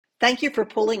Thank you for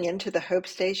pulling into the Hope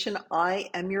Station. I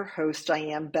am your host,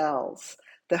 Diane Bells.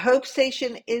 The Hope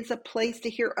Station is a place to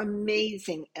hear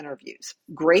amazing interviews,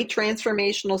 great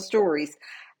transformational stories,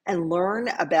 and learn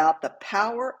about the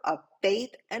power of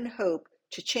faith and hope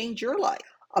to change your life.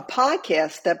 A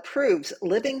podcast that proves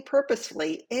living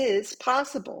purposefully is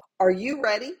possible. Are you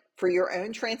ready for your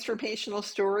own transformational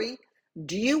story?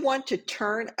 Do you want to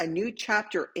turn a new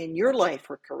chapter in your life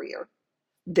or career?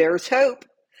 There's hope.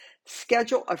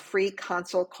 Schedule a free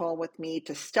consult call with me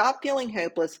to stop feeling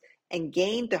hopeless and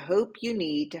gain the hope you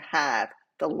need to have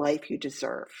the life you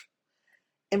deserve.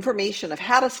 Information of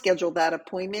how to schedule that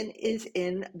appointment is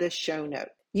in the show note.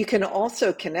 You can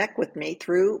also connect with me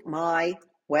through my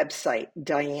website,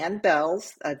 Diane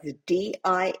Bells, that's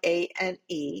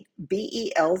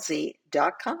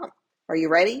DianeBelz.com. Are you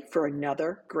ready for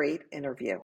another great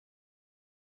interview?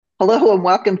 Hello and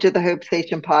welcome to the Hope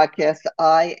Station podcast.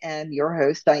 I am your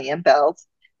host, Diane Bells,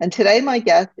 and today my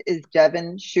guest is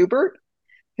Devin Schubert,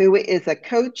 who is a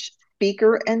coach,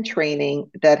 speaker, and training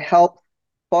that helps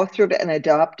fostered and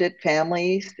adopted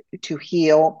families to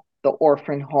heal the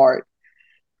orphan heart.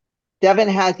 Devin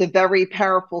has a very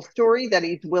powerful story that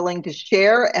he's willing to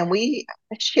share, and we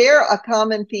share a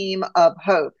common theme of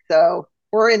hope. So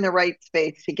we're in the right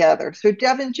space together. So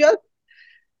Devin, just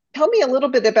tell me a little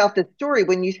bit about the story.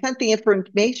 When you sent the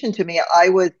information to me, I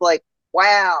was like,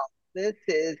 wow, this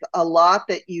is a lot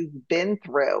that you've been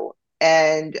through.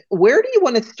 And where do you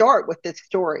want to start with this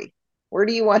story? Where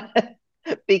do you want to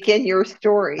begin your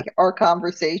story, our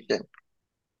conversation?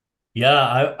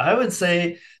 Yeah, I would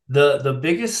say the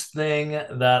biggest thing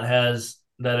that has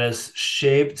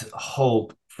shaped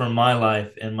hope for my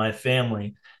life and my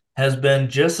family has been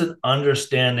just an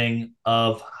understanding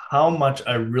of how much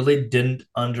I really didn't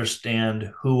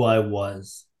understand who I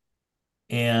was.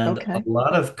 And a Okay.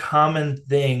 lot of common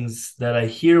things that I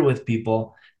hear with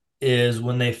people is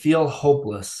when they feel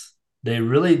hopeless, they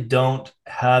really don't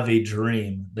have a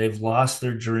dream. They've lost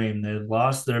their dream, they've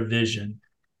lost their vision,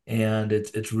 and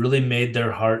it's really made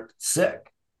their heart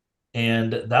sick.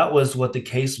 And that was what the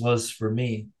case was for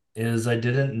me, is I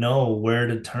didn't know where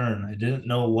to turn. I didn't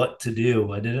know what to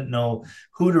do. I didn't know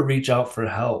who to reach out for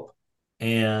help.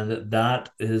 And that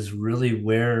is really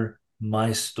where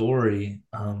my story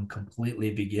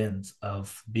completely begins,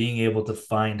 of being able to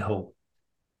find hope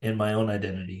in my own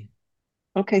identity.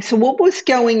 Okay. So what was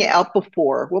going out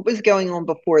before? What was going on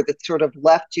before that sort of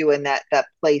left you in that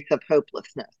place of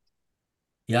hopelessness?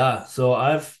 Yeah, so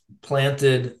I've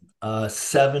planted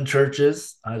seven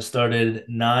churches. I've started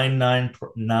nine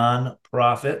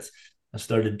nonprofits. I've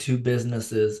started two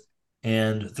businesses.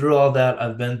 And through all that,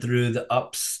 I've been through the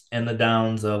ups and the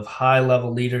downs of high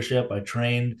level leadership. I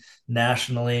trained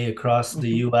nationally across the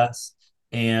Mhm. US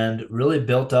and really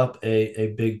built up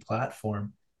a big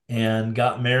platform, and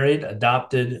got married,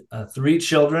 adopted three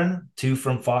children, two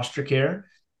from foster care,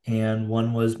 and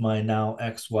one was my now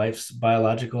ex wife's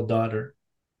biological daughter.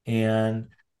 And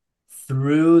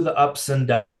through the ups and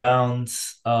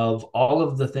downs of all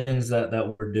of the things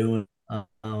that we're doing,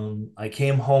 I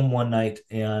came home one night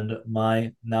and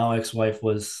my now ex-wife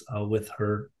was with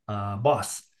her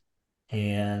boss,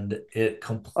 and it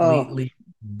Oh, completely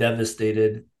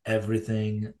devastated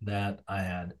everything that I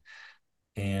had.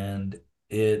 And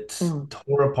it mm,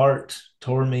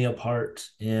 tore me apart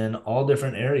in all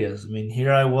different areas. I mean,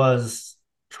 here I was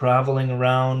traveling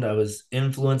around, I was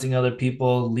influencing other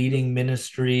people, leading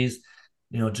ministries,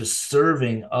 just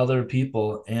serving other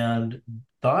people, and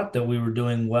thought that we were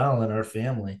doing well in our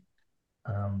family.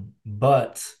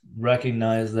 But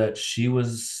recognized that she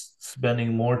was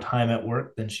spending more time at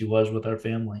work than she was with our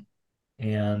family.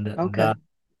 And okay.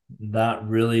 that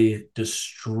really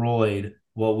destroyed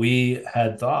what we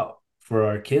had thought for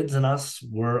our kids and us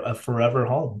were a forever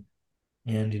home.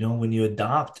 And when you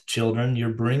adopt children, you're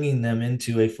bringing them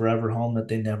into a forever home that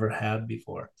they never had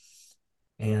before.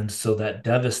 And so that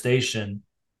devastation,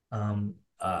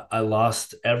 I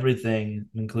lost everything,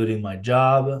 including my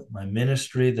job, my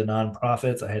ministry, the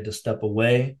nonprofits. I had to step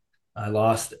away. I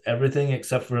lost everything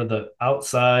except for the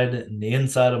outside and the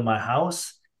inside of my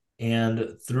house.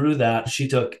 And through that, she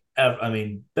took, I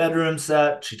mean, bedroom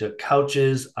set, she took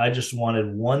couches. I just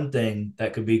wanted one thing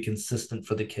that could be consistent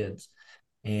for the kids.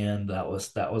 And that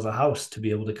was a house to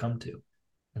be able to come to.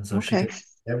 And so she Okay. took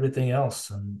everything else,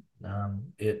 and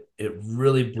it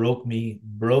really broke me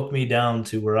down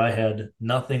to where I had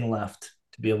nothing left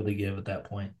to be able to give at that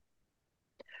point.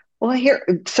 Well, here,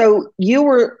 so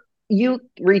you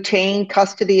retain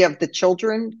custody of the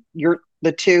children,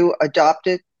 the two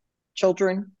adopted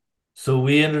children? So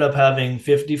we ended up having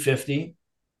 50-50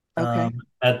 Okay.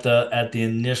 at the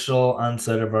initial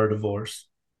onset of our divorce.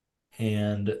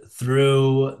 And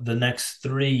through the next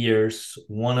 3 years,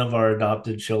 one of our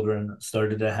adopted children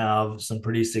started to have some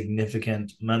pretty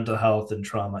significant mental health and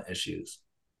trauma issues.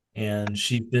 And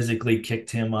she physically kicked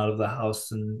him out of the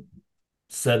house and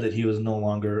said that he was no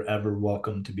longer ever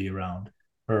welcome to be around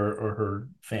her or her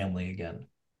family again.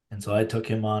 And so I took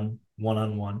him on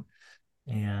one.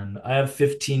 And I have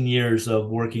 15 years of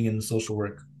working in the social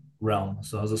work realm.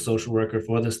 So I was a social worker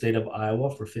for the state of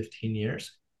Iowa for 15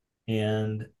 years.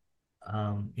 And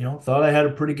thought I had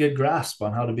a pretty good grasp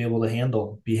on how to be able to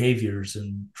handle behaviors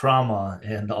and trauma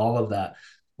and all of that.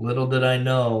 Little did I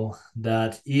know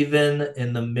that even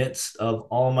in the midst of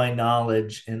all my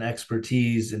knowledge and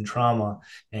expertise in trauma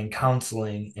and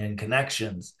counseling and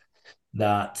connections,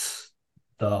 that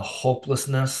the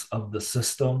hopelessness of the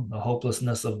system, the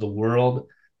hopelessness of the world,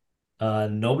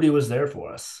 nobody was there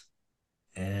for us,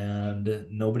 and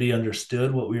nobody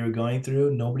understood what we were going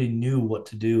through. Nobody knew what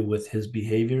to do with his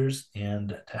behaviors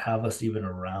and to have us even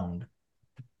around.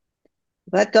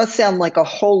 That does sound like a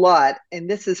whole lot. And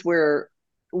this is where,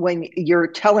 when you're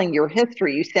telling your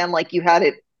history, you sound like you had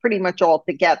it pretty much all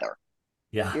together.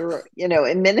 Yeah. You're,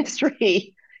 in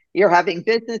ministry, you're having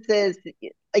businesses.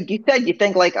 Like you said, you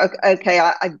think like, okay,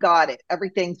 I've got it.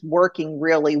 Everything's working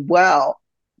really well.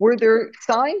 Were there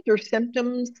signs or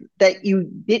symptoms that you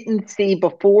didn't see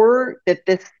before that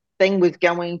this thing was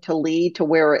going to lead to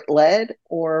where it led,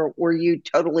 or were you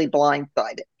totally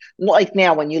blindsided? Like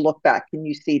now, when you look back, can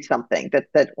you see something that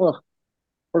said, "Oh,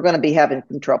 we're going to be having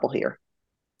some trouble here"?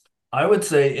 I would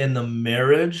say in the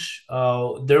marriage,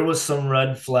 there was some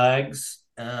red flags,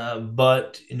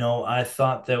 but I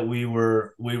thought that we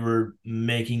were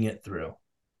making it through,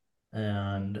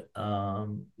 and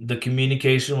the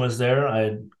communication was there. I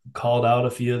had called out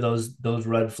a few of those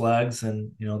red flags,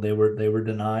 and they were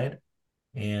denied,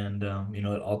 and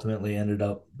it ultimately ended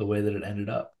up the way that it ended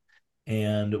up.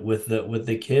 And with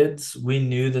the kids, we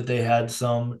knew that they had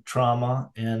some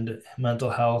trauma and mental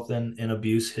health and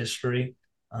abuse history,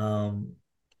 um,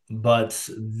 but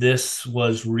this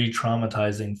was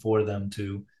re-traumatizing for them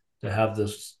to have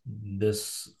this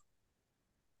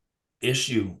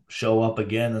issue show up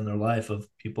again in their life, of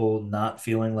people not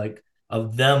feeling like,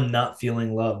 of them not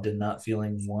feeling loved and not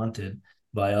feeling wanted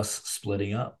by us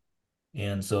splitting up.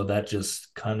 And so that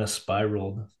just kind of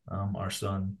spiraled our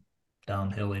son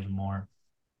downhill even more.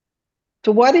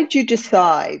 So, why did you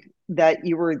decide that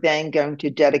you were then going to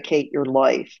dedicate your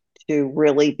life to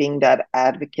really being that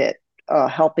advocate,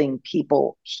 helping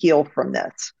people heal from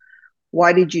this?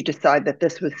 Why did you decide that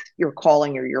this was your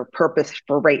calling or your purpose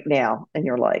for right now in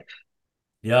your life?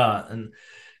 Yeah, and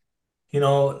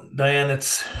Diane,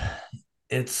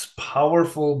 it's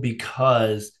powerful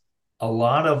because a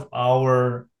lot of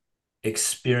our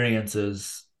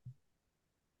experiences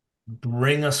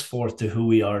bring us forth to who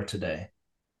we are today.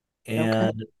 Okay.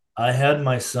 And I had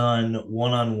my son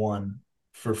one on one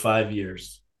for 5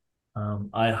 years.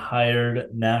 I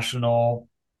hired national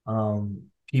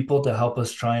people to help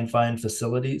us try and find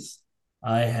facilities.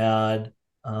 I had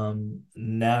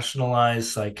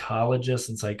nationalized psychologists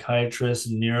and psychiatrists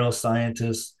and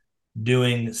neuroscientists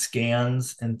doing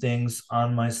scans and things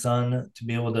on my son to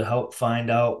be able to help find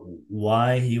out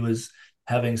why he was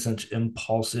having such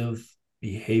impulsive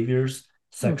behaviors,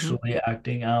 Mm-hmm. sexually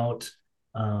acting out,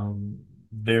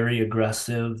 very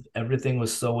aggressive. Everything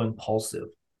was so impulsive.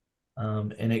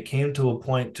 And it came to a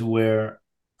point to where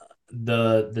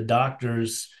the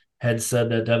doctors had said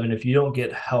that, Devin, if you don't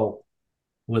get help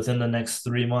within the next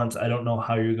 3 months, I don't know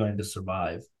how you're going to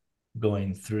survive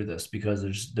going through this,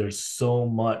 because there's so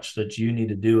much that you need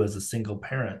to do as a single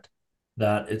parent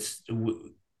that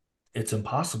it's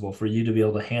impossible for you to be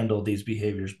able to handle these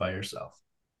behaviors by yourself.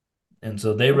 And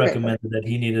so they Okay. recommended that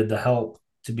he needed the help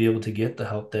to be able to get the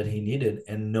help that he needed,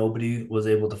 and nobody was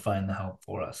able to find the help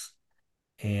for us.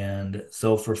 And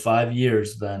so for 5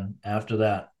 years, then after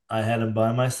that, I had him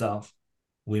by myself.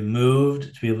 We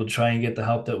moved to be able to try and get the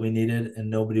help that we needed, and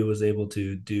nobody was able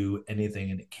to do anything.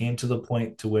 And it came to the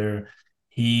point to where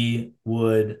he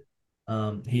would,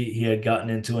 he had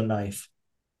gotten into a knife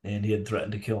and he had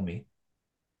threatened to kill me.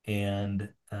 And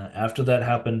after that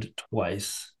happened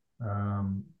twice,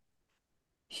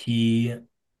 he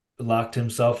locked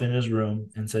himself in his room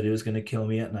and said he was going to kill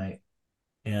me at night.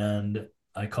 And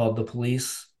I called the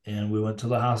police and we went to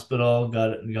the hospital,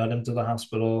 got him to the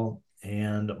hospital,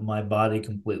 and my body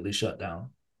completely shut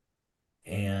down.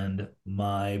 And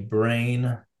my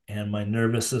brain and my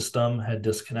nervous system had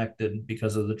disconnected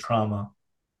because of the trauma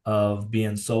of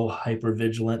being so hyper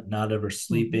vigilant, not ever Mm-hmm.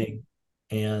 sleeping,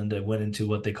 and I went into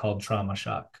what they called trauma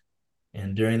shock.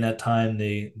 And during that time,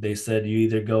 they said you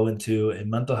either go into a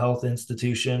mental health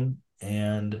institution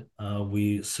and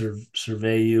we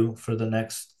survey you for the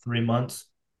next 3 months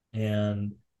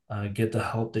and get the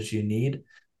help that you need.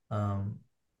 Um,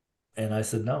 and I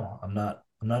said, no, I'm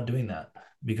not doing that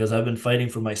because I've been fighting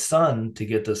for my son to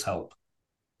get this help.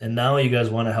 And now you guys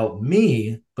want to help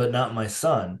me, but not my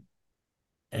son.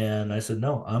 And I said,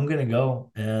 no, I'm going to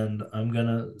go and I'm going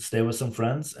to stay with some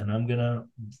friends and I'm going to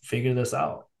figure this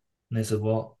out. And they said,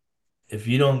 well, if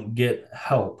you don't get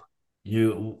help,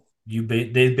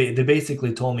 they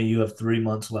basically told me you have 3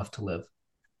 months left to live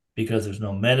because there's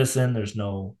no medicine, there's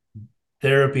no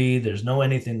therapy, there's no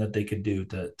anything that they could do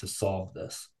to solve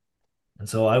this. And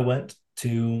so I went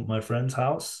to my friend's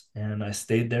house and I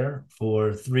stayed there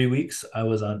for 3 weeks. I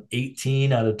was on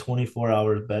 18 out of 24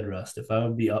 hours bed rest. If I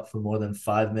would be up for more than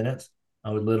 5 minutes,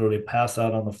 I would literally pass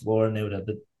out on the floor and they would have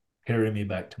to carry me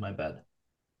back to my bed.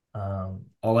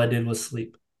 All I did was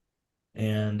sleep.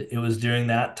 And it was during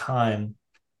that time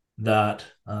that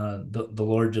the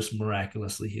Lord just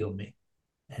miraculously healed me.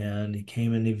 And he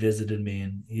came and he visited me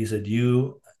and he said,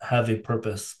 you have a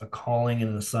purpose, a calling,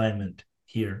 and an assignment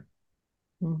here.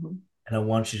 Mm-hmm. And I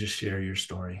want you to share your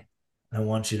story. And I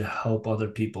want you to help other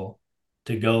people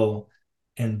to go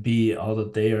and be all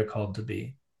that they are called to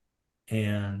be.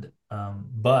 And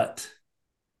but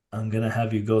I'm gonna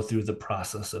have you go through the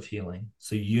process of healing,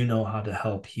 so you know how to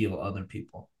help heal other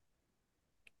people.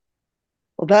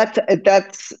 Well,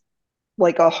 that's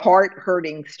like a heart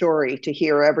hurting story to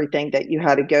hear everything that you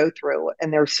had to go through.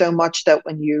 And there's so much that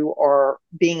when you are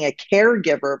being a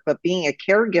caregiver, but being a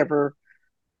caregiver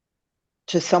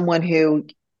to someone who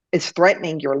is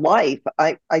threatening your life,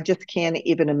 I just can't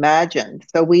even imagine.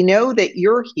 So we know that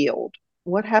you're healed.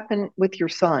 What happened with your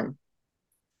son?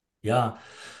 Yeah.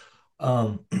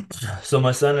 Um, so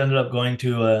my son ended up going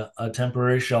to a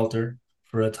temporary shelter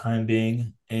for a time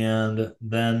being, and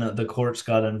then the courts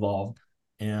got involved,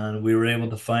 and we were able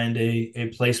to find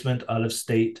a placement out of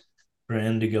state for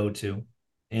him to go to.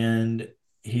 And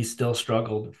he still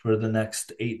struggled for the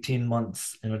next 18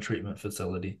 months in a treatment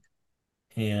facility.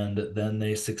 And then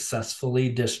they successfully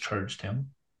discharged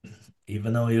him,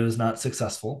 even though he was not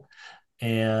successful.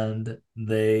 And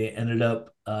they ended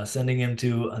up sending him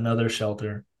to another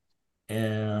shelter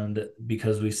and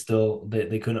because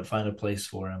they couldn't find a place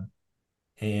for him,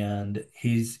 and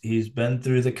he's been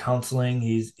through the counseling,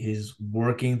 he's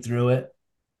working through it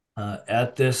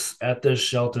at this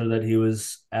shelter that he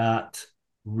was at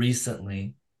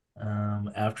recently.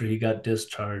 After he got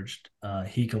discharged,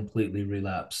 he completely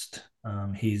relapsed.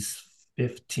 He's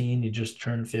 15, he just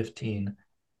turned 15,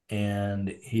 and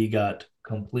he got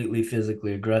completely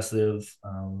physically aggressive,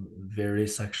 very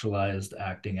sexualized,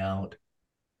 acting out.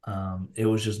 It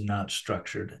was just not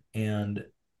structured. And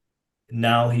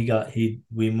now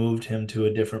we moved him to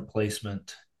a different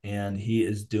placement and he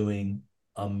is doing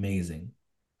amazing.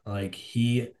 Like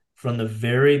he from the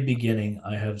very beginning,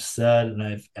 I have said and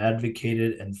I've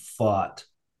advocated and fought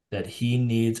that he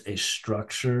needs a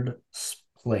structured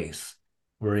place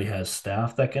where he has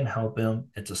staff that can help him.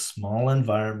 It's a small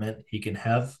environment. He can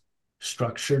have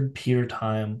structured peer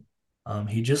time.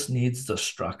 He just needs the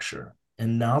structure.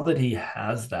 And now that he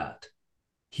has that,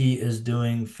 he is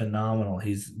doing phenomenal.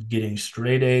 He's getting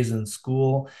straight A's in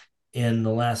school. In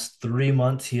the last 3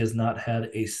 months, he has not had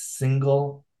a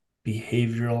single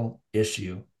behavioral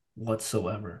issue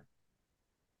whatsoever.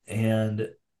 And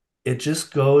it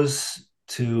just goes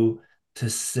to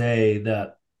say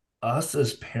that us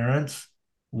as parents,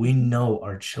 we know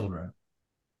our children.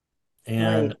 Right,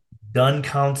 And done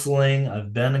counseling,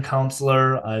 I've been a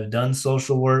counselor, I've done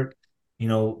social work.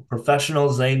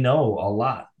 Professionals, they know a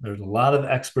lot. There's a lot of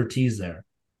expertise there.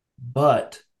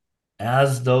 But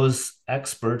as those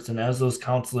experts and as those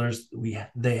counselors,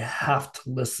 they have to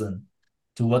listen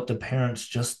to what the parents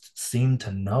just seem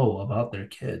to know about their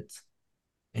kids.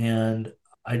 And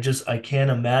I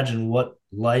can't imagine what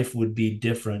life would be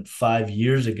different 5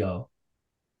 years ago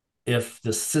if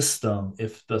the system,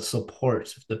 if the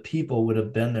supports, if the people would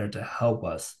have been there to help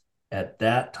us at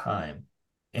that time.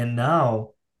 And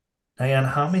now, Diane,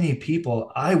 how many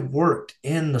people I worked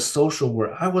in the social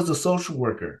work? I was a social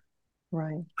worker.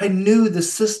 right, I knew the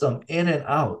system in and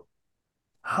out.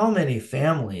 How many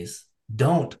families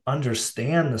don't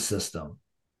understand the system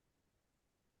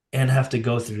and have to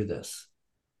go through this?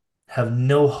 Have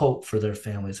no hope for their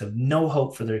families, have no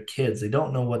hope for their kids. They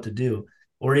don't know what to do.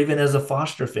 Or even as a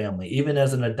foster family, even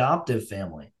as an adoptive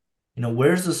family,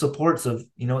 where's the supports of,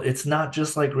 it's not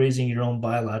just like raising your own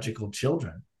biological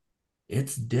children.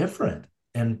 It's different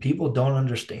and people don't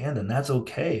understand, and that's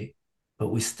okay. But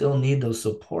we still need those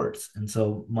supports. And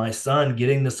so my son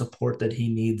getting the support that he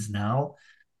needs now,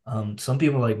 some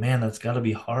people are like, man, that's got to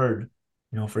be hard,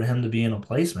 for him to be in a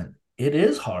placement. it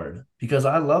is hard because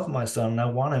I love my son and I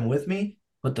want him with me.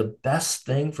 But the best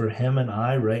thing for him and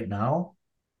I right now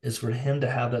is for him to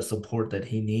have that support that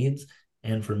he needs.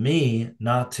 And for me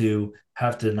not to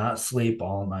have to not sleep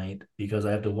all night because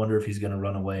I have to wonder if he's going to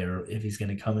run away or if he's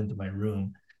going to come into my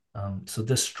room. So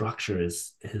this structure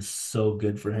is so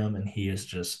good for him, and he is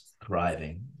just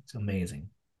thriving. It's amazing.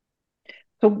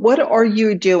 So, what are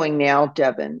you doing now,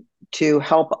 Devin, to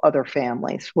help other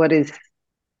families? What is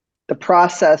the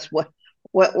process?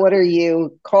 What are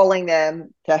you calling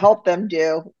them to help them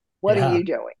do? What are Yeah. you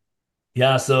doing?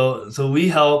 Yeah, so we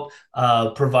help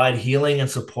provide healing and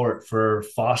support for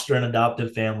foster and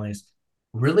adoptive families,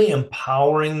 really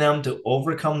empowering them to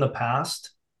overcome the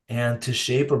past and to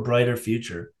shape a brighter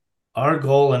future. Our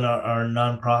goal in our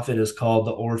nonprofit is called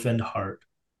the Orphaned Heart,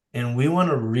 and we want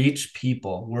to reach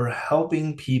people. We're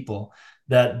helping people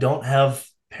that don't have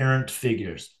parent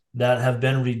figures, that have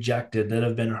been rejected, that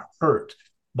have been hurt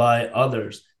by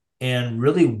others, and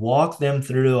really walk them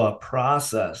through a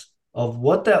process of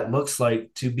what that looks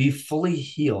like to be fully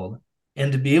healed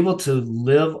and to be able to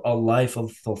live a life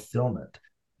of fulfillment,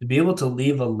 to be able to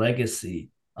leave a legacy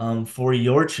for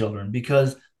your children.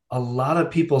 Because a lot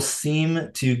of people seem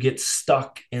to get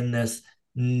stuck in this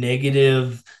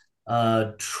negative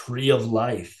tree of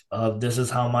life of this is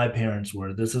how my parents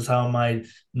were, this is how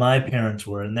my parents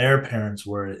were and their parents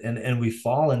were, and we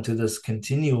fall into this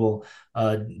continual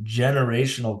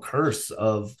generational curse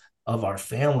of our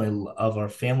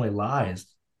family lives.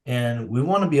 And we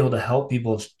want to be able to help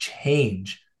people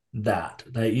change that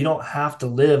you don't have to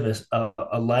live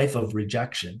a life of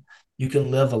rejection. You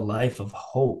can live a life of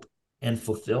hope and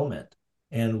fulfillment,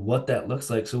 and what that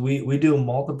looks like. So we do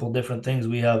multiple different things.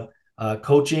 We have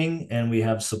coaching, and we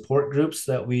have support groups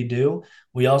that we do.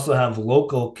 We also have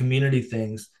local community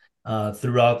things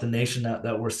throughout the nation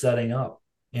that we're setting up.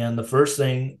 And the first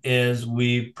thing is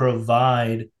we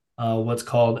provide what's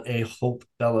called a Hope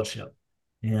Fellowship.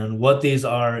 And what these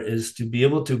are is to be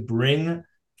able to bring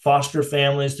foster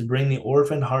families, to bring the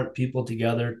orphaned heart people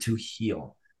together to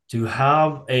heal, to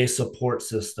have a support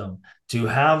system, to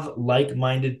have like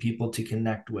minded people to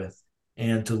connect with,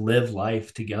 and to live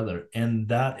life together. And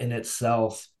that in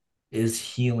itself is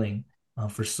healing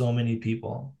for so many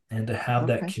people, and to have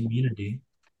that Okay. community.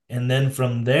 And then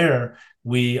from there,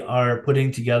 we are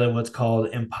putting together what's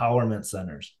called empowerment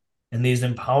centers. And these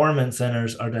empowerment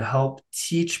centers are to help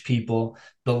teach people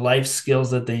the life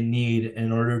skills that they need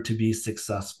in order to be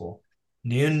successful.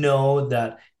 Do you know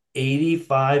that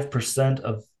 85%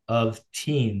 of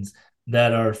teens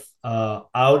that are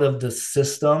out of the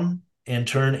system and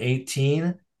turn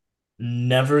 18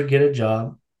 never get a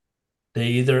job? They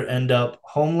either end up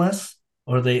homeless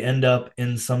or they end up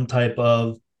in some type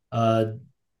of uh,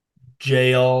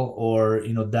 jail, or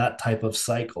that type of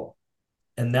cycle.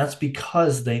 And that's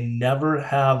because they never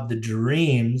have the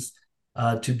dreams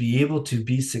to be able to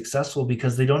be successful,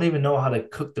 because they don't even know how to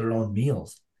cook their own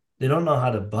meals. They don't know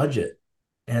how to budget,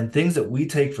 and things that we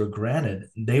take for granted,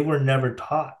 they were never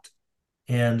taught.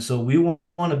 And so we want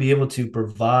to be able to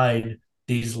provide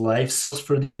these life skills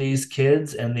for these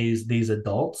kids and these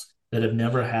adults that have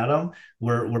never had them.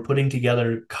 We're putting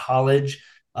together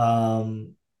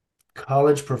um,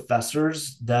 college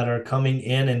professors that are coming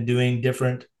in and doing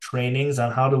different trainings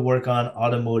on how to work on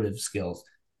automotive skills,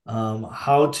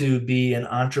 how to be an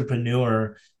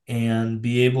entrepreneur and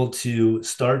be able to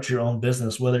start your own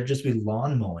business, whether it just be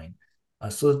lawn mowing,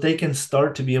 so that they can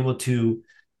start to be able to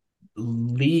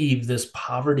leave this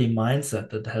poverty mindset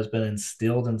that has been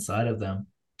instilled inside of them,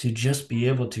 to just be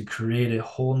able to create a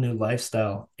whole new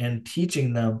lifestyle, and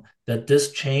teaching them that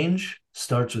this change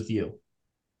starts with you.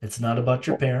 It's not about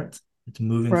your Well, parents. It's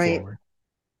moving right. forward.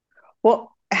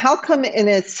 Well, how come in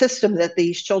a system that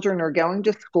these children are going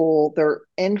to school, they're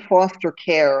in foster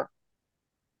care,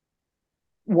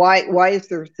 why is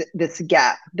there this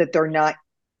gap that they're not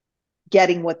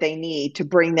getting what they need to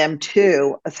bring them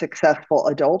to a successful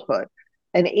adulthood?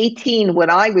 And 18 when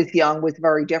I was young was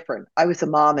very different. I was a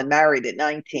mom and married at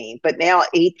 19, but now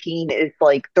 18 is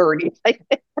like 30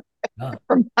 Yeah.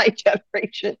 from my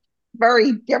generation.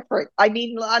 Very different. I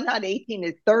mean, I'm not 18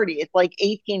 is 30. It's like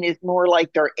 18 is more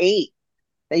like they're 8.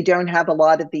 They don't have a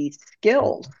lot of these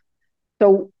skills.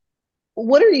 So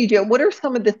what are you doing? What are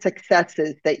some of the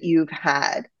successes that you've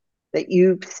had, that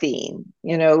you've seen,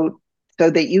 so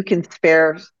that you can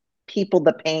spare people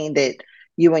the pain that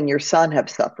you and your son have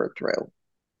suffered through?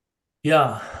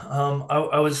 Yeah.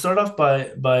 I would start off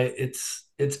by it's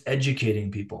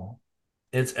educating people.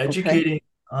 It's Okay. educating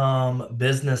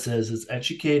businesses, it's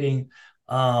educating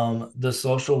the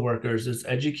social workers, it's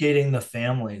educating the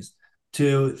families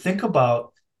to think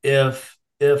about, if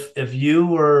if you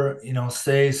were,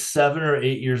 say 7 or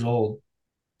 8 years old,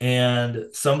 and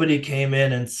somebody came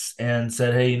in and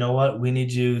said, "Hey, you know what? We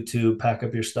need you to pack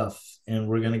up your stuff, and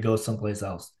we're gonna go someplace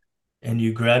else." And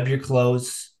you grab your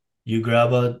clothes, you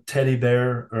grab a teddy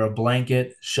bear or a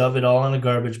blanket, shove it all in a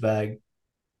garbage bag,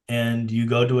 and you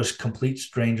go to a complete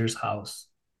stranger's house,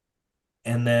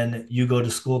 and then you go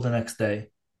to school the next day.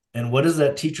 And what does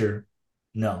that teacher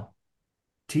know?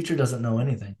 Teacher doesn't know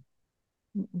anything.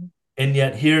 Mm-mm. And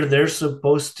yet here they're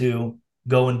supposed to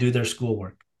go and do their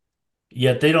schoolwork.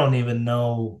 Yet they don't even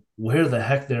know where the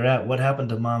heck they're at, what happened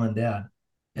to mom and dad.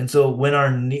 And so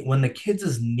when the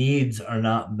kids' needs are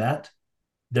not met,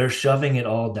 they're shoving it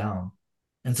all down.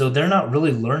 And so they're not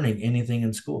really learning anything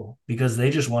in school because they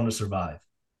just want to survive.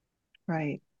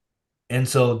 Right. And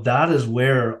so that is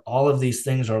where all of these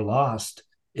things are lost,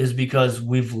 is because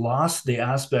we've lost the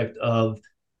aspect of,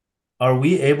 are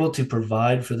we able to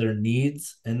provide for their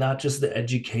needs, and not just the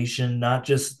education, not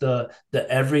just the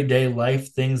everyday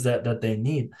life things that they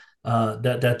need,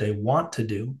 that they want to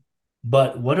do,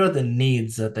 but what are the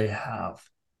needs that they have?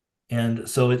 And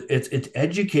so it's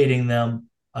educating them,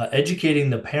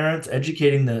 educating the parents,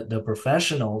 educating the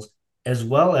professionals, as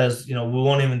well as, we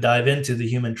won't even dive into the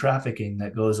human trafficking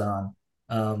that goes on,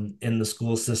 in the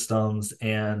school systems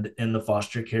and in the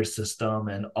foster care system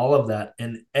and all of that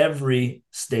in every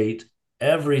state,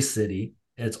 every city.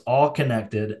 It's all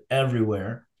connected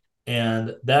everywhere.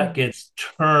 And that Mm. gets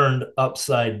turned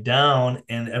upside down,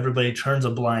 and everybody turns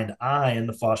a blind eye in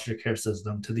the foster care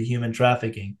system to the human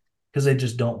trafficking because they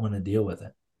just don't want to deal with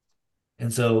it.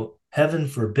 And so, heaven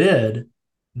forbid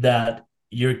that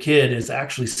your kid is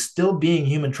actually still being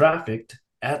human trafficked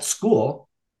at school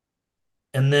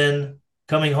and then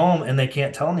coming home and they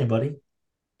can't tell anybody.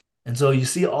 And so, you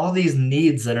see all these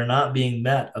needs that are not being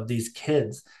met of these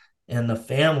kids and the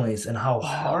families, and how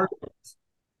hard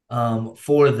Wow.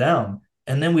 for them.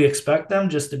 And then we expect them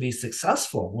just to be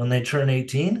successful when they turn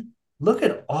 18. Look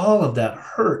at all of that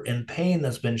hurt and pain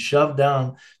that's been shoved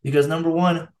down because, number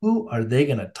one, who are they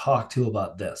going to talk to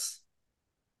about this?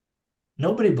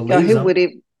 Nobody Yeah, believes who them. would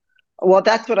it? Well,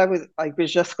 that's what I was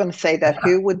just going to say, that Yeah.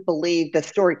 who would believe the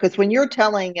story? Because when you're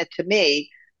telling it to me,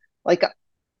 like,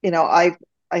 I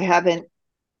haven't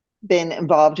been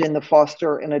involved in the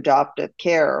foster and adoptive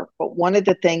care, but one of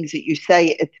the things that you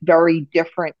say, it's very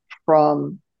different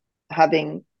from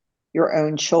having your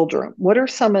own children. What are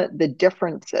some of the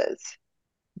differences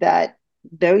that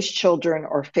those children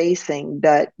are facing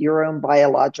that your own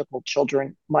biological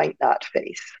children might not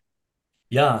face?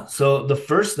 Yeah. So the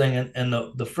first thing, and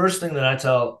the first thing that I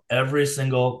tell every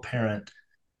single parent,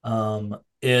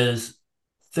 is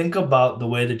think about the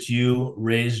way that you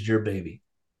raised your baby.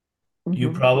 You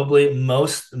Mm-hmm. probably,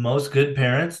 most good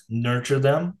parents nurture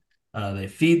them. They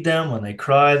feed them when they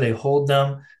cry, they hold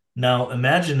them. Now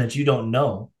imagine that you don't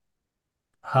know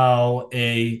how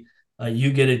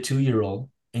you get a 2 year old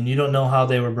and you don't know how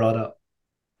they were brought up.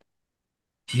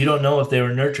 You don't know if they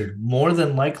were nurtured. More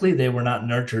than likely, they were not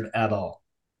nurtured at all,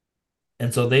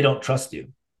 and so they don't trust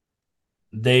you.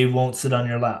 They won't sit on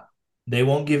your lap. They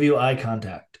won't give you eye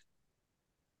contact.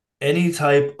 Any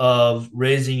type of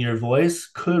raising your voice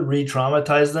could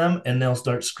re-traumatize them, and they'll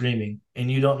start screaming,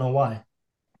 and you don't know why,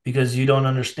 because you don't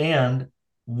understand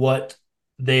what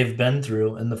they've been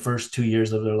through in the first 2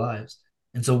 years of their lives.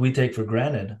 And so we take for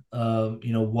granted,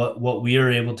 what we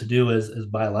are able to do as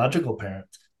biological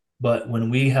parents. But when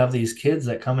we have these kids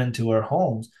that come into our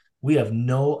homes, we have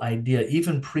no idea,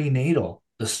 even prenatal,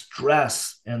 the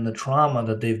stress and the trauma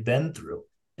that they've been through.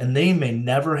 And they may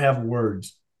never have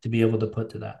words to be able to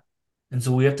put to that. And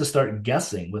so we have to start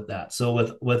guessing with that.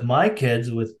 So with my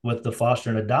kids, with the foster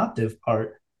and adoptive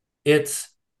part, it's,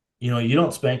 you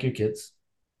don't spank your kids,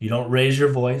 you don't raise your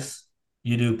voice,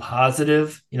 you do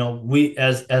positive. We,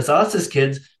 as us as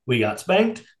kids, we got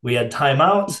spanked, we had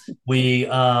timeouts, we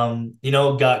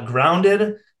got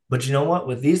grounded. But you know what,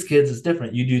 with these kids it's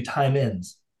different. You do time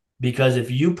ins, because if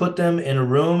you put them in a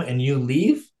room and you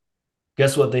leave,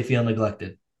 guess what, they feel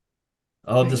neglected.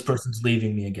 Oh, this Right. person's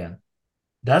leaving me again.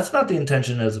 That's not the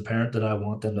intention as a parent that I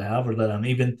want them to have, or that I'm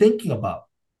even thinking about,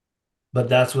 but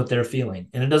that's what they're feeling.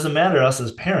 And it doesn't matter us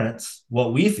as parents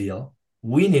what we feel.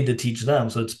 We need to teach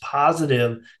them. So it's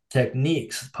positive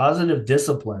techniques, positive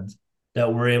disciplines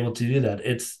that we're able to do that.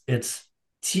 It's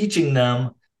teaching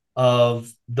them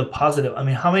of the positive. I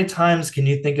mean, how many times can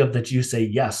you think of that you say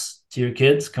yes to your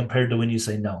kids compared to when you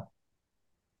say no?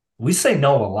 We say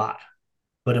no a lot,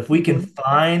 but if we can Mm-hmm.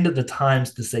 find the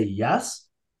times to say yes,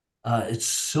 it's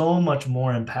so much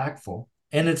more impactful.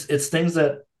 And it's things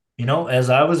that, as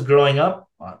I was growing up,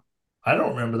 I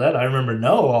don't remember that. I remember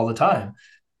no all the time.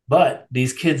 But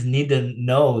these kids need to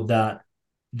know that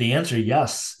the answer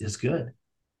yes is good,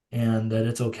 and that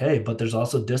it's okay. But there's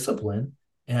also discipline,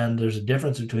 and there's a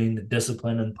difference between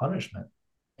discipline and punishment.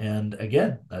 And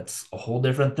again, that's a whole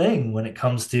different thing when it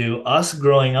comes to us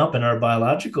growing up and our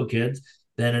biological kids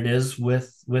than it is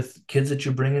with kids that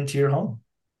you bring into your home.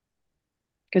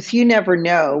 Because you never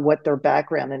know what their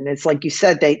background, and it's like you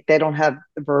said, they don't have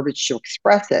the verbiage to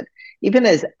express it. Even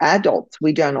as adults,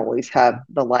 we don't always have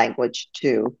the language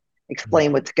to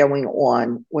explain what's going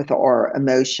on with our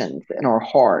emotions and our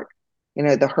heart,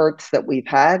 the hurts that we've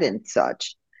had and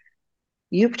such.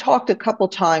 You've talked a couple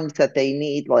times that they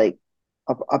need like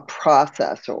a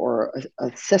process or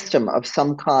a system of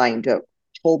some kind to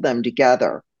pull them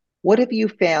together. What have you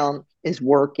found is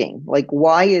working? Like,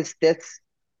 why is this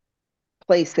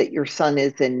place that your son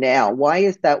is in now, why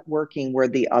is that working where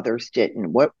the others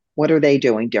didn't? What are they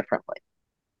doing differently?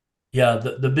 Yeah,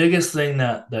 the biggest thing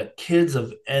that kids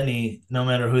of any, no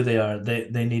matter who they are,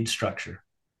 they need structure.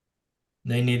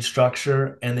 They need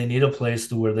structure, and they need a place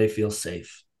to where they feel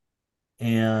safe.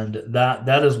 And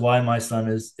that is why my son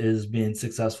is being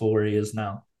successful where he is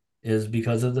now, is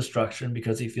because of the structure and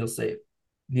because he feels safe.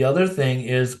 The other thing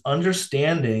is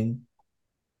understanding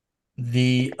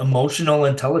the emotional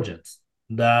intelligence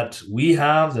that we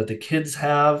have, that the kids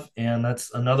have, and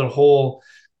that's another whole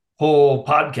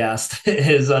podcast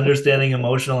is understanding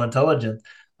emotional intelligence.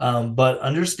 But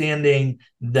understanding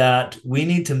that we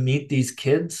need to meet these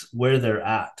kids where they're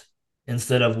at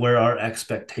instead of where our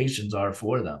expectations are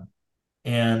for them.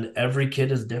 And every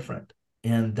kid is different.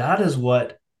 And that is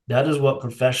what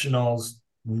professionals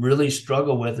really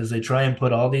struggle with, is they try and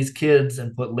put all these kids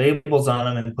and put labels on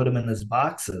them and put them in these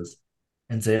boxes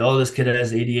and say, oh, this kid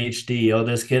has ADHD, oh,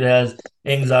 this kid has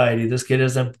anxiety, this kid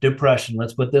has depression,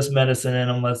 let's put this medicine in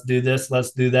them, let's do this,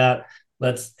 let's do that,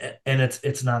 let's. And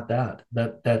it's not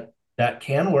that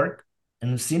can work,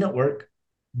 and I've seen it work,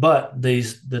 but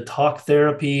the talk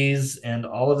therapies and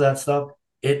all of that stuff,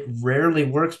 it rarely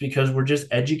works because we're just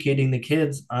educating the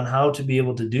kids on how to be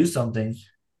able to do something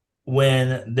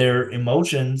when their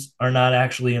emotions are not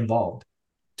actually involved,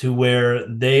 to where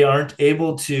they aren't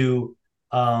able to,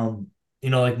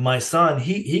 like my son,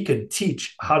 he could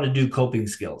teach how to do coping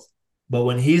skills, but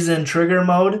when he's in trigger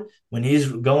mode, when he's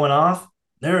going off,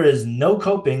 there is no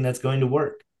coping that's going to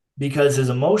work because his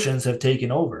emotions have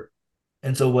taken over.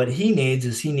 And so what he needs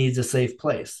a safe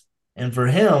place. And for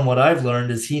him, what I've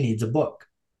learned is he needs a book.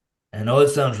 I know it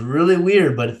sounds really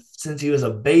weird, but since he was a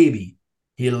baby,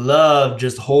 he loved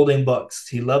just holding books.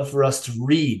 He loved for us to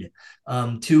read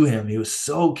to him. He was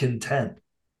so content.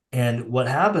 And what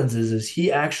happens is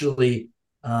he actually,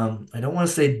 I don't want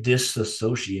to say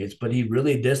disassociates, but he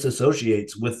really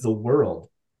disassociates with the world.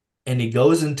 And he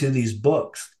goes into these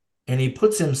books and he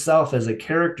puts himself as a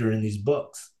character in these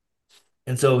books.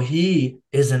 And so he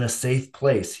is in a safe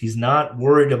place. He's not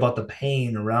worried about the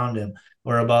pain around him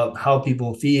or about how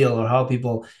people feel or how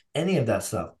people, any of that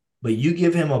stuff. But you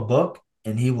give him a book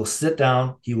and he will sit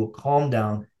down, he will calm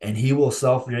down, and he will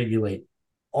self regulate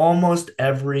almost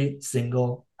every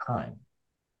single time.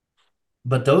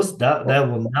 But that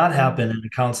will not happen in a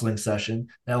counseling session.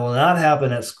 That will not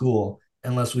happen at school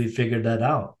unless we figured that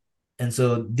out. And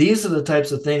so these are the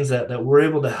types of things that we're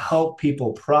able to help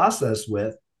people process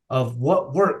with, of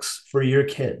what works for your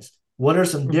kids. What are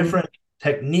some Mm-hmm. different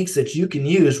techniques that you can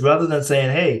use rather than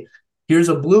saying, hey, here's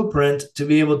a blueprint to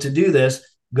be able to do this.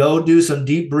 Go do some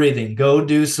deep breathing. Go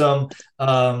do some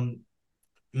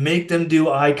make them do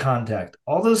eye contact.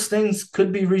 All those things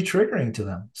could be re-triggering to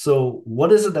them. So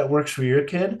what is it that works for your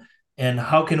kid, and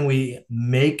how can we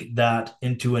make that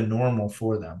into a normal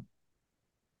for them?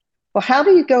 Well, how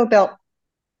do you go about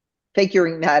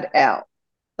figuring that out?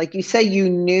 Like you say, you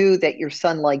knew that your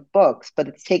son liked books, but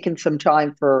it's taken some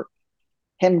time for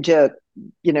him to,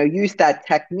 use that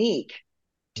technique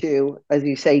to, as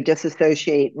you say,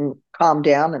 disassociate and calm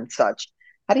down and such.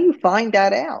 How do you find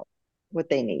that out, what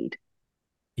they need?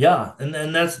 Yeah,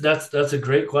 and that's a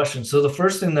great question. So the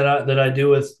first thing that I do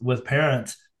with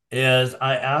parents is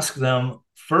I ask them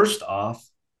first off,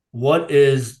 what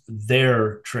is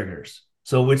their triggers?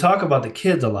 So we talk about the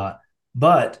kids a lot,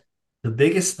 but the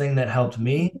biggest thing that helped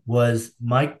me was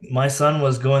my son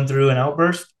was going through an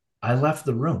outburst. I left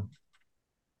the room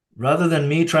rather than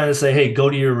me trying to say, "Hey, go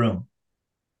to your room."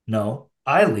 No,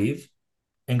 I leave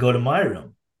and go to my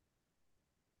room.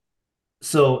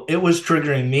 So it was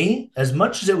triggering me as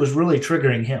much as it was really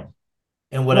triggering him.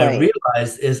 And what I Right.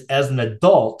 realized is, as an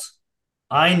adult,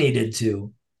 I needed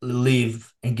to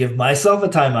leave and give myself a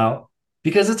timeout,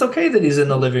 because it's okay that he's in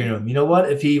the living room. You know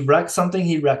what? If he wrecks something,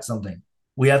 he wrecks something.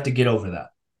 We have to get over that.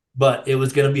 But it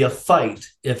was going to be a fight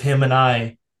if him and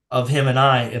I,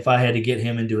 if I had to get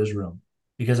him into his room,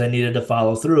 because I needed to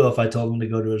follow through if I told him to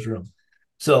go to his room.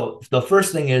 So the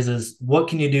first thing is what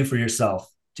can you do for yourself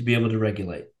to be able to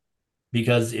regulate?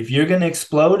 Because if you're going to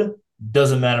explode,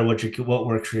 doesn't matter what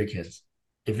works for your kids.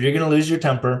 If you're going to lose your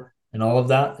temper and all of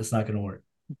that, it's not going to work.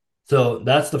 So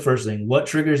that's the first thing. What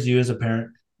triggers you as a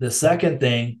parent? The second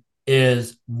thing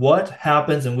is what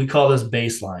happens, and we call this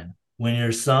baseline. When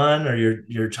your son or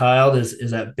your child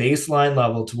is at baseline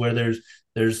level to where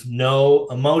there's no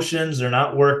emotions, they're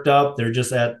not worked up, they're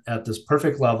just at this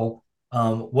perfect level.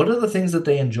 What are the things that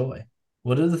they enjoy?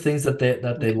 What are the things that they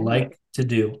Okay. like to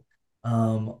do?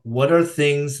 What are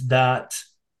things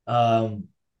um,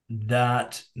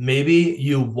 that maybe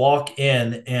you walk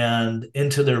in and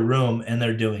into their room and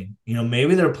they're doing?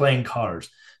 Maybe they're playing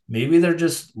cars, maybe they're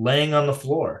just laying on the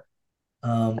floor.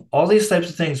 All these types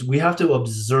of things we have to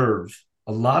observe.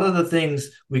 A lot of the things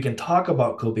we can talk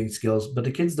about coping skills, but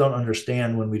the kids don't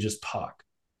understand when we just talk.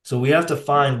 So we have to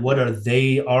find what are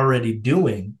they already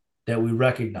doing that we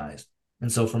recognize.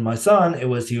 And so for my son,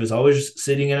 he was always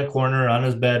sitting in a corner on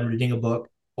his bed reading a book,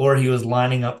 or he was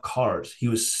lining up cars. He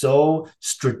was so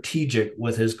strategic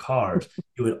with his cars.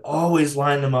 He would always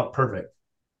line them up perfect.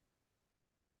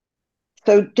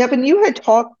 So, Devin, you had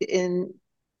talked in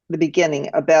the beginning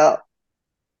about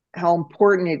how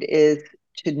important it is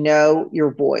to know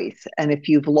your voice. And if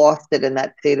you've lost it in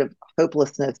that state of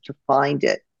hopelessness, to find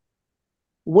it.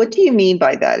 What do you mean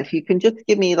by that? If you can just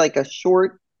give me like a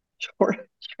short, short,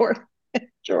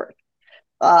 short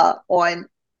on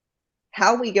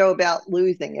how we go about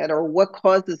losing it or what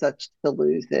causes us to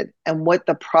lose it and what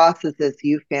the process is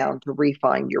you found to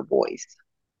refine your voice.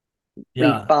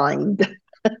 Yeah. Refined.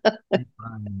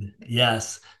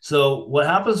 Yes. So what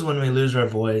happens when we lose our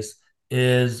voice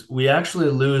is we actually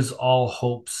lose all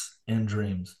hopes and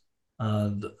dreams.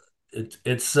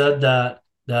 It's said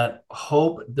that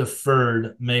hope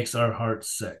deferred makes our heart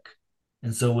sick,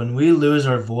 and so when we lose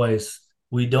our voice,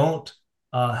 we don't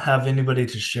have anybody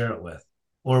to share it with,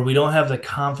 or we don't have the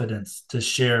confidence to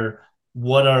share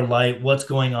what's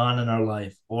going on in our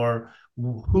life, or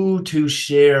who to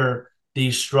share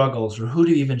these struggles, or who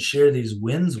to even share these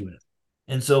wins with.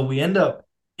 And so we end up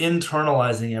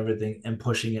internalizing everything and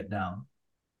pushing it down.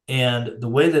 And the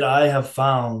way that I have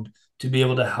found to be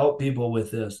able to help people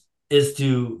with this is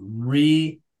to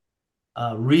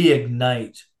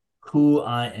reignite who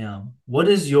I am. What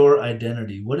is your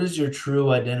identity? What is your true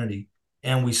identity?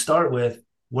 And we start with,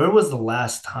 where was the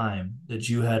last time that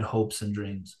you had hopes and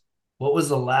dreams? What was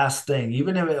the last thing,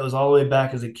 even if it was all the way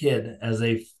back as a kid, as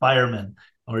a fireman,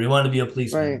 or you wanted to be a Right.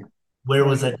 policeman? Where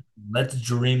was Right. that? Let's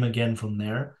dream again from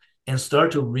there and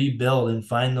start to rebuild and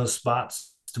find those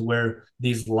spots to where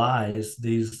these lies,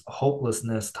 these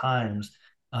hopelessness times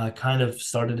kind of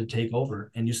started to take over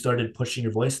and you started pushing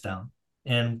your voice down.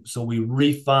 And so we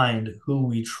refined who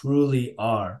we truly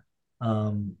are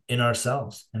in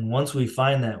ourselves. And once we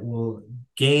find that, we'll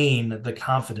gain the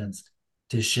confidence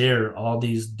to share all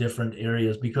these different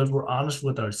areas because we're honest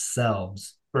with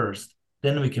ourselves first.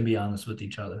 Then we can be honest with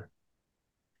each other.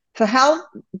 So, how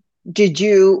did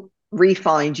you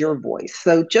refine your voice?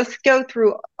 So, just go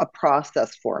through a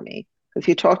process for me because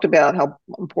you talked about how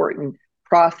important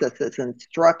processes and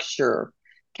structure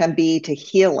can be to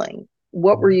healing.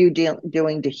 What were you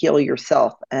doing to heal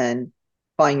yourself and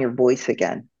find your voice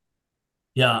again?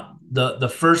 Yeah, the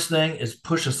first thing is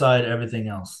push aside everything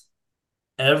else.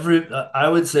 I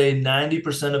would say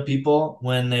 90% of people,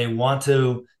 when they want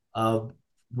to uh,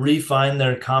 refine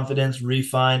their confidence,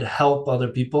 help other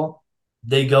people,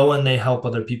 they go and they help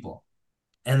other people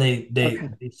and Okay.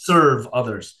 they serve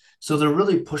others. So they're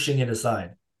really pushing it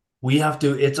aside.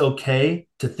 It's okay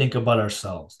to think about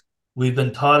ourselves. We've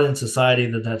been taught in society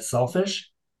that that's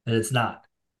selfish, that it's not.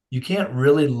 You can't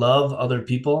really love other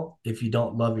people if you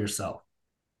don't love yourself.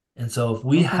 And so if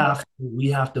Okay.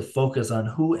 we have to focus on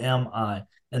who am I?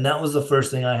 And that was the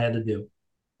first thing I had to do.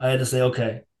 I had to say,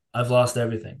 okay, I've lost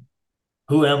everything.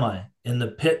 Who am I? In the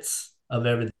pits of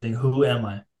everything, who am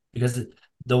I? Because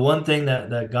the one thing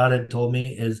that God had told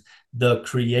me is the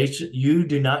creation, you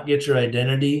do not get your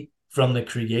identity from the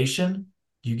creation,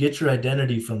 you get your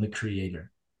identity from the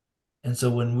creator. And so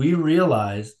when we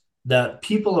realize that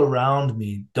people around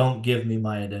me don't give me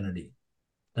my identity,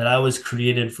 that I was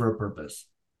created for a purpose.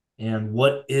 And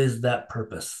what is that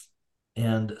purpose?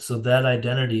 And so that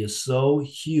identity is so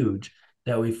huge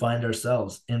that we find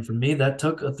ourselves. And for me, that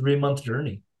took a 3 month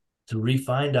journey to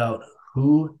re-find out,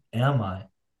 who am I?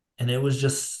 And it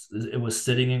was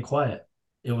sitting in quiet.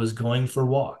 It was going for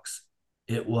walks.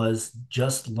 It was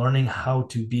just learning how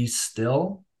to be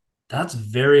still. That's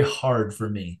very hard for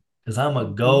me because I'm a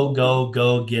Mhm.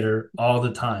 go getter all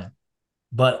the time,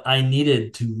 but I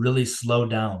needed to really slow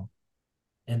down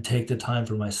and take the time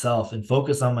for myself and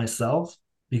focus on myself,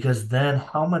 because then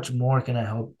how much more can I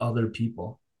help other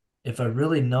people if I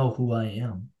really know who I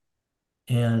am?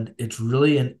 And it's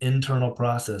really an internal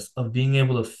process of being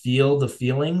able to feel the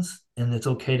feelings, and it's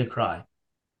okay to cry.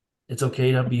 It's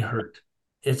okay to be hurt.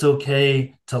 It's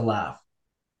okay to laugh.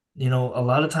 A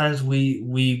lot of times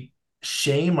we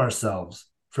shame ourselves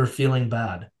for feeling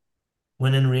bad,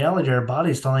 when in reality our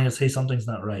body's telling us, hey, something's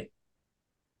not right.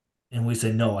 And we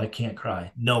say, no, I can't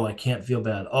cry. No, I can't feel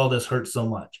bad. Oh, this hurts so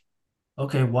much.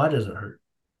 Okay, why does it hurt?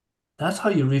 That's how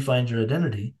you refine your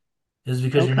identity, is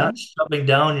because you're not Okay. shoving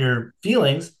down your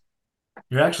feelings,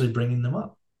 you're actually bringing them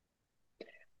up.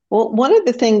 Well, one of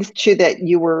the things too that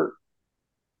you were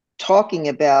talking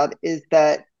about is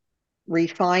that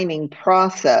refining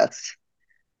process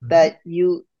Mm-hmm. that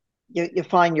you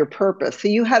find your purpose. So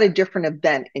you had a different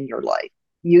event in your life.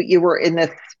 You were in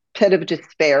this pit of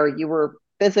despair. You were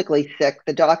physically sick.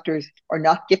 The doctors are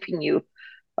not giving you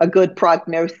a good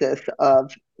prognosis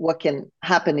of what can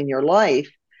happen in your life.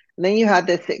 And then you had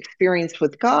this experience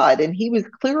with God, and He was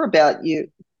clear about you,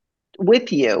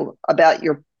 with you, about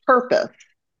your purpose.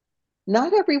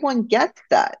 Not everyone gets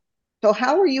that. So,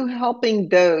 how are you helping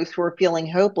those who are feeling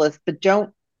hopeless but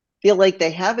don't feel like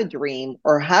they have a dream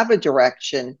or have a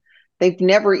direction? They've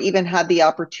never even had the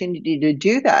opportunity to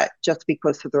do that just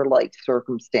because of their life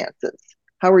circumstances.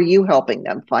 How are you helping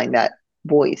them find that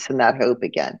voice and that hope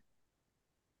again?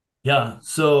 Yeah,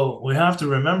 so we have to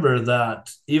remember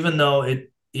that even though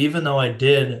I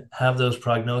did have those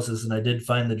prognosis and I did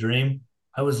find the dream,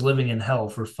 I was living in hell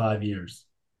for 5 years,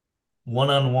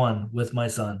 one on one with my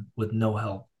son with no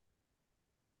help.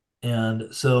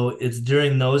 And so it's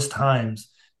during those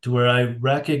times to where I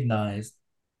recognized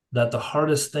that the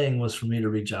hardest thing was for me to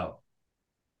reach out,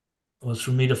 was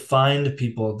for me to find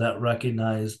people that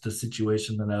recognized the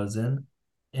situation that I was in,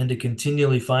 and to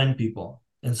continually find people.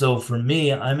 And so for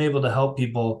me, I'm able to help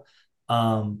people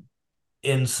um,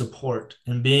 in support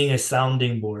and being a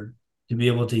sounding board to be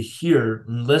able to hear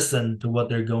and listen to what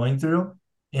they're going through.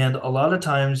 And a lot of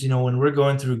times, when we're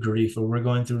going through grief or we're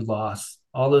going through loss,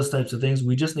 all those types of things,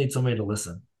 we just need somebody to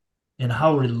listen. And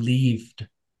how relieved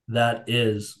that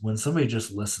is when somebody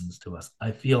just listens to us.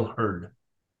 I feel heard.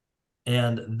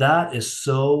 And that is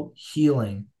so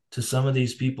healing to some of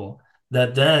these people,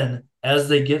 that then as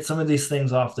they get some of these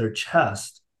things off their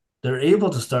chest, they're able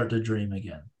to start to dream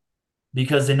again,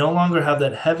 because they no longer have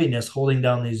that heaviness holding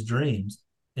down these dreams.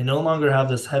 They no longer have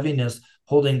this heaviness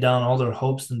holding down all their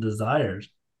hopes and desires.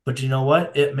 But you know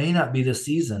what? It may not be the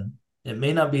season. It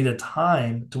may not be the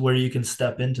time to where you can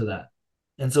step into that.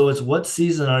 And so it's, what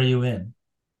season are you in?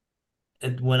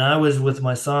 When I was with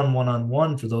my son one on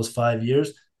one for those 5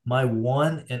 years, my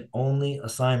one and only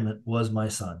assignment was my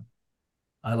son.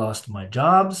 I lost my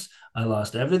jobs, I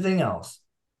lost everything else.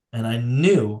 And I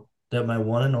knew that my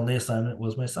one and only assignment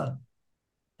was my son.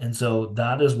 And so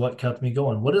that is what kept me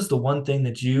going. What is the one thing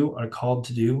that you are called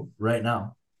to do right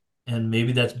now? And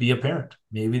maybe that's be a parent.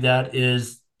 Maybe that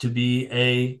is to be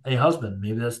a husband.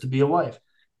 Maybe that's to be a wife.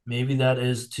 Maybe that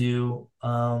is to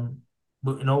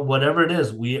whatever it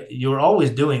is. You're always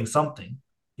doing something.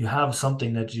 You have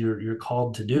something that you're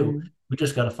called to do. Mm. We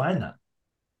just got to find that.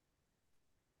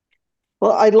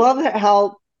 Well, I love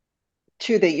how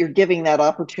too that you're giving that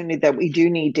opportunity that we do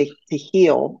need to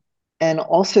heal, and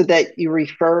also that you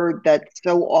refer that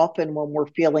so often when we're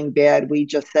feeling bad we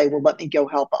just say, well, let me go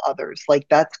help others, like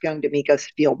that's going to make us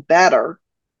feel better,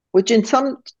 which in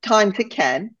some times it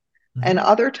can, and Mm-hmm.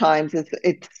 other times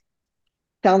it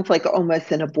sounds like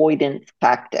almost an avoidance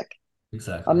tactic.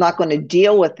 I'm Exactly. not going to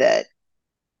deal with it.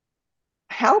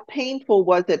 How painful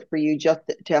was it for you just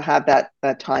to have that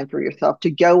time for yourself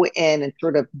to go in and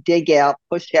sort of dig out,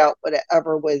 push out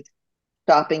whatever was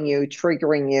stopping you,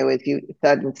 triggering you, as you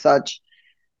said, and such?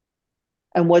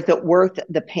 And was it worth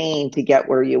the pain to get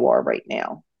where you are right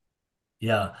now?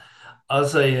 Yeah. I'll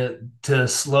say to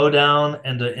slow down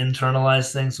and to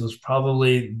internalize things was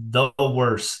probably the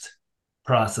worst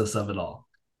process of it all.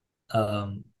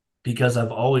 Um, because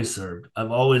I've always served,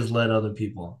 I've always led other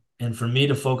people. And for me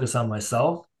to focus on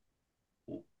myself,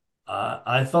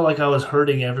 I felt like I was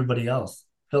hurting everybody else.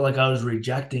 I felt like I was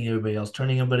rejecting everybody else,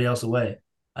 turning everybody else away.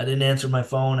 I didn't answer my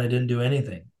phone. I didn't do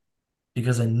anything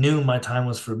because I knew my time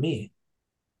was for me.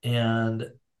 And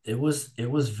it was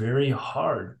very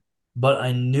hard, but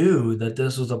I knew that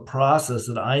this was a process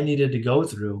that I needed to go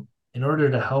through in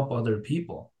order to help other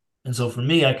people. And so for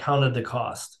me, I counted the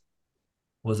cost.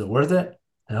 Was it worth it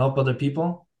to help other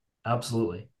people?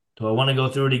 Absolutely. Do I want to go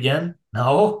through it again?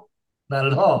 No, not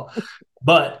at all.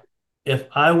 But if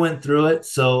I went through it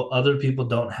so other people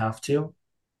don't have to,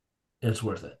 it's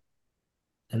worth it.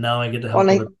 And now I get to Well,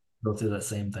 help other. go through that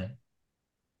same thing.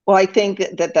 Well, I think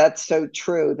that that's so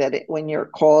true that when you're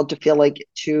called to feel like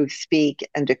to speak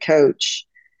and to coach,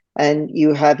 and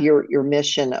you have your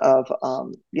mission of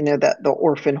that the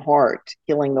orphan heart,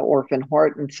 healing the orphan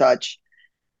heart and such,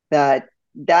 that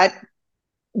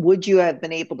would you have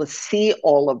been able to see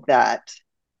all of that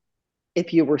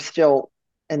if you were still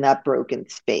in that broken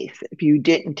space? If you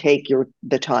didn't take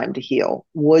the time to heal,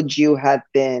 would you have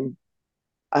been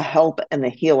a help and a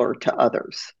healer to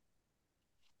others?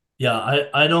 Yeah,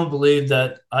 I don't believe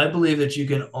that. I believe that you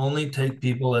can only take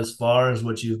people as far as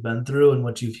what you've been through and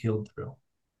what you've healed through.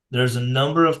 There's a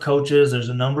number of coaches, there's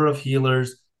a number of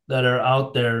healers that are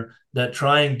out there that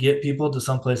try and get people to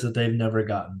someplace that they've never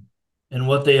gotten. And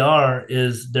what they are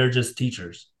is they're just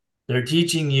teachers. They're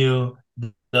teaching you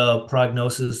the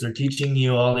prognosis, they're teaching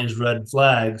you all these red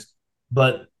flags.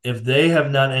 But if they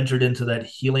have not entered into that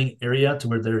healing area to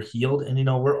where they're healed, and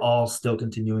we're all still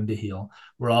continuing to heal,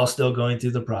 we're all still going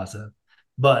through the process.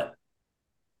 But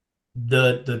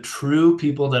the true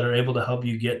people that are able to help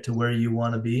you get to where you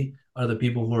want to be are the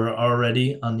people who are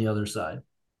already on the other side.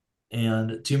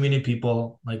 And too many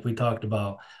people, like we talked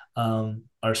about,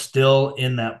 are still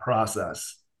in that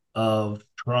process of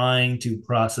trying to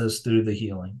process through the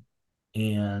healing,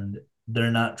 and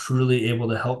they're not truly able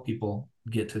to help people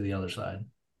get to the other side.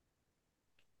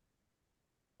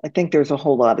 I think there's a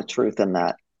whole lot of truth in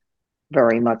that,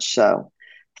 very much so.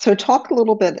 So, talk a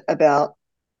little bit about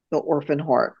the Orphan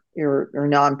Heart, your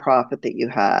nonprofit that you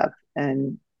have,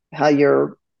 and how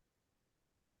you've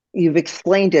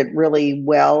explained it really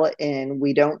well. And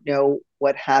we don't know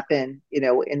what happened,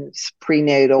 in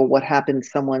prenatal, what happened in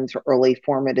someone's early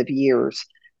formative years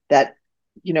that,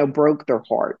 broke their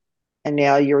heart. And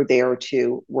now you're there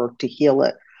to work to heal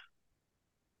it.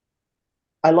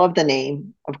 I love the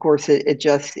name. Of course, it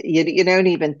just, you don't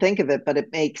even think of it, but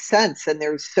it makes sense. And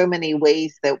there's so many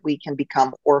ways that we can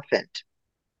become orphaned,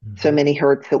 so Mm-hmm. many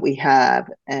hurts that we have.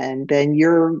 And then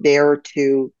you're there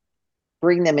to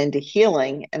bring them into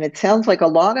healing. And it sounds like a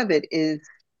lot of it is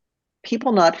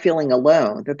people not feeling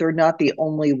alone, that they're not the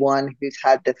only one who's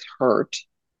had this hurt.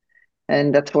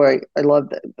 And that's why I love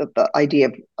the idea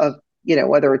of,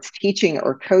 whether it's teaching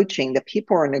or coaching, that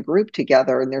people are in a group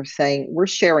together and they're saying, we're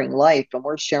sharing life and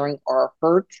we're sharing our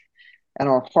hurts and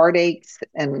our heartaches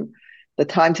and the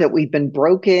times that we've been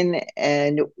broken.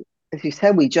 And as you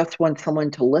said, we just want someone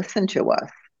to listen to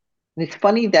us. And it's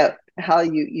funny that how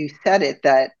you said it,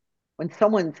 that when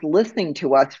someone's listening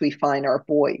to us, we find our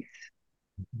voice.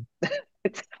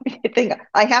 It's I think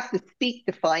I have to speak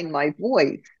to find my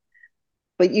voice,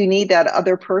 but you need that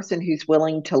other person who's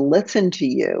willing to listen to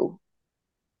you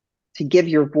to give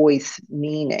your voice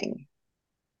meaning.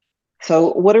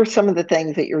 So, what are some of the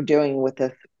things that you're doing with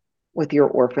this, with your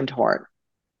orphaned heart?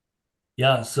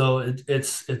 Yeah, so it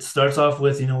starts off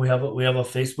with, we have a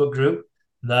Facebook group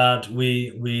that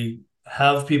we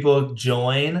have people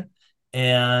join,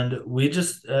 and we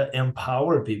just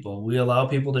empower people. We allow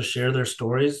people to share their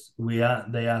stories. They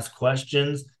ask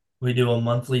questions. We do a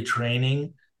monthly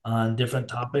training on different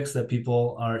topics that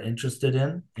people are interested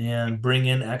in, and bring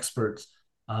in experts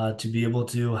to be able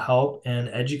to help and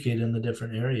educate in the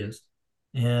different areas.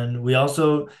 And we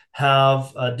also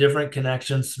have different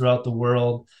connections throughout the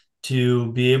world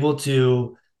to be able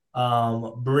to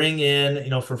bring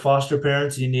in, for foster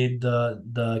parents, you need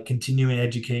the continuing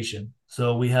education.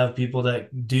 So we have people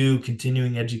that do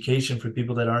continuing education for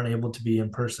people that aren't able to be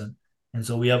in person. And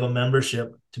so we have a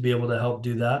membership to be able to help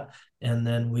do that. And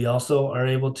then we also are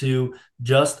able to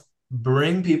just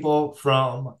bring people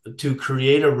from to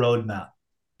create a roadmap.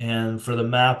 And for the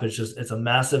map, it's a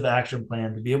massive action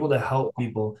plan to be able to help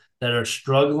people that are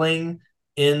struggling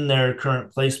in their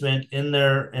current placement,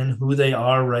 in who they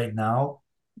are right now,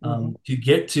 Mhm. to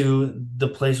get to the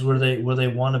place where they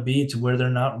want to be, to where they're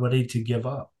not ready to give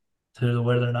up, to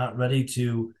where they're not ready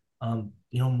to,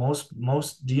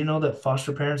 most. Do you know that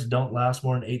foster parents don't last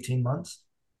more than 18 months?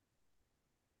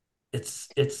 It's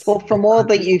Well, from all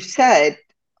that you've said,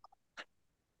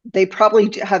 they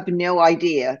probably have no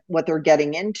idea what they're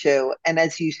getting into. And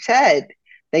as you said,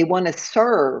 they want to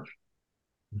serve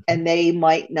and they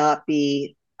might not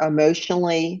be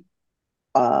emotionally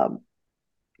um,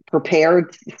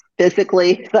 prepared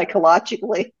physically,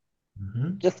 psychologically,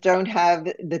 Mhm. just don't have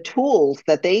the tools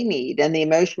that they need and the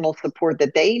emotional support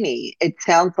that they need. It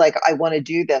sounds like I want to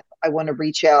do this. I want to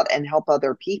reach out and help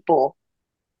other people.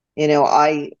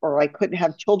 I couldn't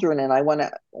have children and I want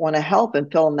to help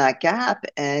and fill in that gap.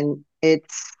 And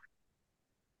it's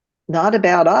not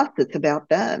about us, it's about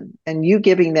them. And you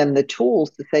giving them the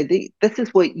tools to say, this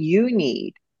is what you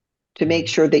need to make Mhm.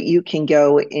 sure that you can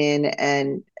go in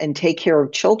and take care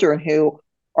of children who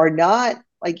are not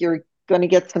like you're going to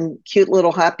get some cute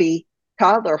little happy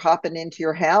toddler hopping into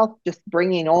your house, just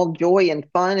bringing all joy and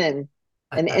fun and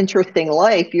an interesting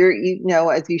life.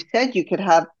 As you said, you could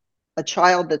have a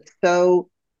child that's so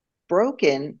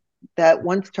broken that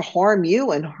wants to harm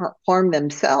you and harm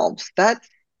themselves.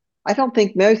 I don't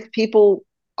think most people,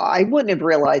 I wouldn't have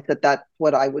realized that that's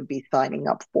what I would be signing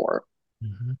up for.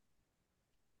 Mhm.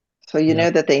 So you Yeah. know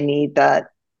that they need that.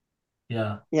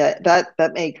 Yeah. Yeah,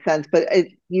 that makes sense. But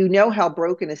you know how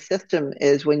broken a system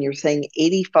is when you're saying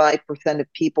 85%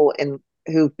 of people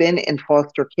who've been in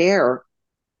foster care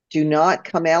do not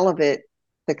come out of it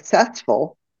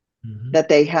successful, Hmm. that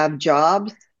they have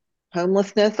jobs,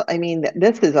 homelessness. I mean,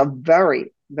 this is a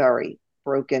very, very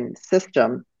broken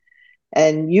system.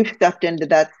 And you've stepped into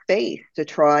that space to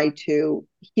try to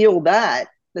heal the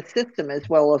system as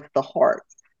well as the heart.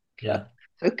 Yeah.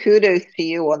 So kudos to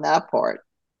you on that part.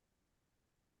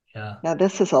 Yeah. Now,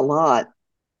 this is a lot.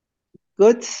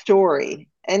 Good story.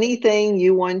 Anything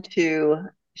you want to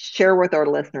share with our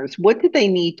listeners? What do they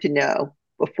need to know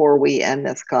before we end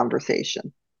this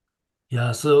conversation?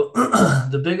 Yeah. So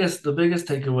the biggest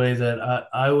takeaway that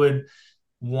I would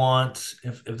want,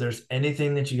 if there's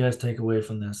anything that you guys take away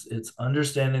from this, it's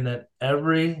understanding that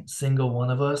every single one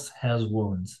of us has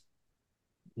wounds.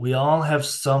 We all have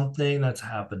something that's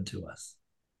happened to us.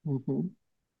 Mm-hmm.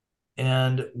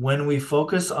 And when we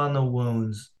focus on the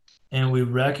wounds and we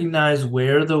recognize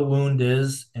where the wound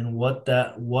is and what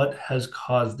has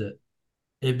caused it,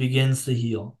 it begins to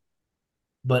heal.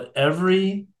 But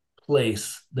every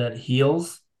place that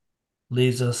heals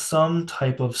leaves us some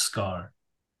type of scar.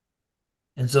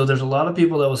 And so there's a lot of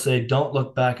people that will say, don't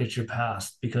look back at your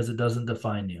past because it doesn't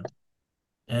define you.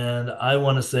 And I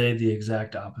want to say the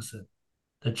exact opposite,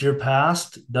 that your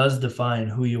past does define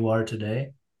who you are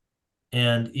today.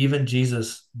 And even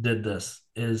Jesus did this,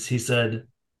 is he said,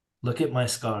 look at my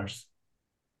scars.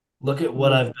 Look at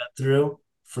what Mm, I've been through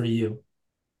for you.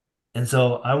 And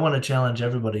so I want to challenge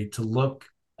everybody to look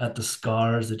at the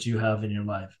scars that you have in your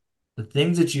life, the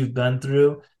things that you've been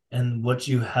through and what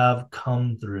you have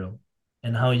come through,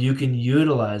 and how you can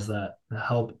utilize that to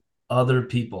help other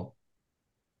people,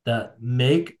 that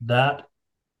make that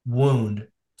wound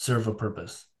serve a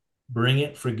purpose. Bring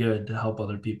it for good to help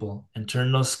other people and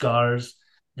turn those scars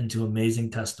into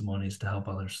amazing testimonies to help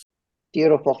others.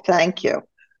 beautiful. Thank you.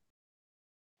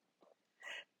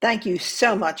 Thank you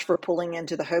so much for pulling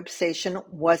into the Hope Station.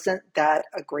 Wasn't that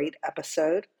a great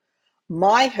episode?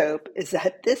 My hope is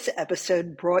that this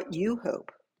episode brought you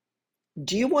hope.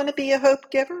 Do you want to be a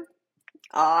hope giver?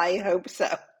 I hope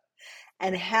so.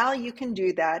 And how you can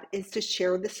do that is to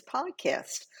share this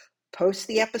podcast, post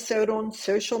the episode on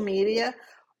social media,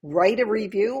 write a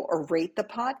review, or rate the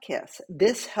podcast.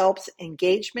 This helps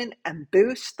engagement and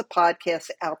boosts the podcast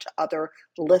out to other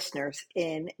listeners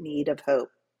in need of hope.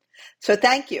 So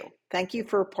thank you. Thank you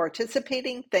for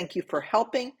participating. Thank you for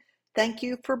helping. Thank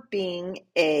you for being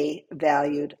a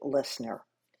valued listener.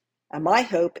 And my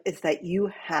hope is that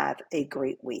you have a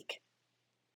great week.